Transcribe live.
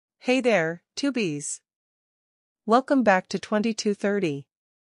Hey there, tubies! Welcome back to 2230.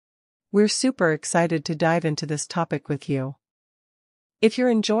 We're super excited to dive into this topic with you. If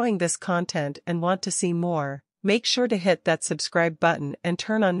you're enjoying this content and want to see more, make sure to hit that subscribe button and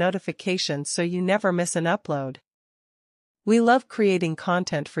turn on notifications so you never miss an upload. We love creating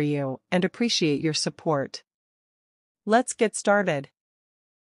content for you and appreciate your support. Let's get started.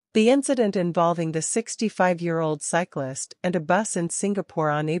 The incident involving the 65-year-old cyclist and a bus in Singapore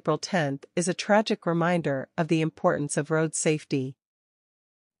on April 10 is a tragic reminder of the importance of road safety.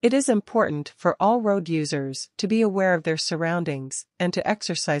 It is important for all road users to be aware of their surroundings and to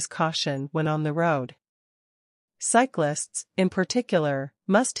exercise caution when on the road. Cyclists, in particular,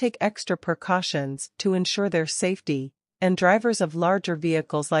 must take extra precautions to ensure their safety, and drivers of larger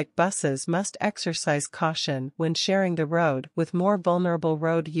vehicles like buses must exercise caution when sharing the road with more vulnerable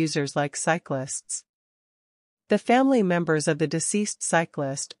road users like cyclists. The family members of the deceased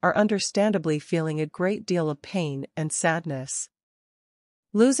cyclist are understandably feeling a great deal of pain and sadness.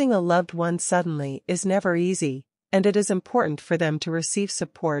 Losing a loved one suddenly is never easy, and it is important for them to receive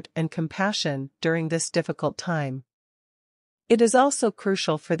support and compassion during this difficult time. It is also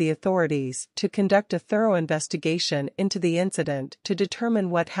crucial for the authorities to conduct a thorough investigation into the incident to determine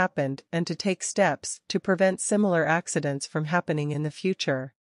what happened and to take steps to prevent similar accidents from happening in the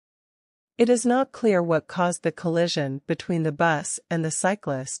future. It is not clear what caused the collision between the bus and the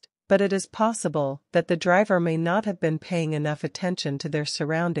cyclist, but it is possible that the driver may not have been paying enough attention to their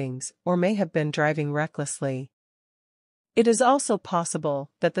surroundings or may have been driving recklessly. It is also possible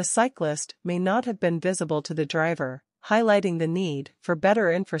that the cyclist may not have been visible to the driver, highlighting the need for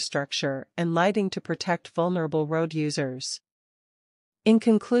better infrastructure and lighting to protect vulnerable road users. In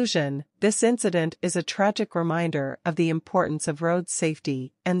conclusion, this incident is a tragic reminder of the importance of road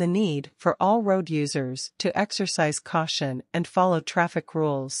safety and the need for all road users to exercise caution and follow traffic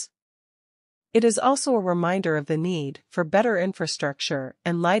rules. It is also a reminder of the need for better infrastructure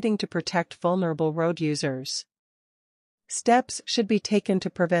and lighting to protect vulnerable road users. Steps should be taken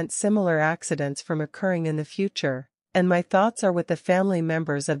to prevent similar accidents from occurring in the future, and my thoughts are with the family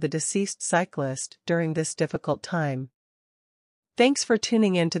members of the deceased cyclist during this difficult time. Thanks for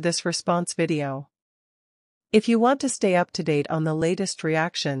tuning in to this response video. If you want to stay up to date on the latest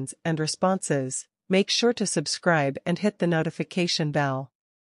reactions and responses, make sure to subscribe and hit the notification bell.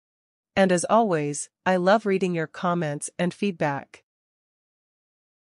 And as always, I love reading your comments and feedback.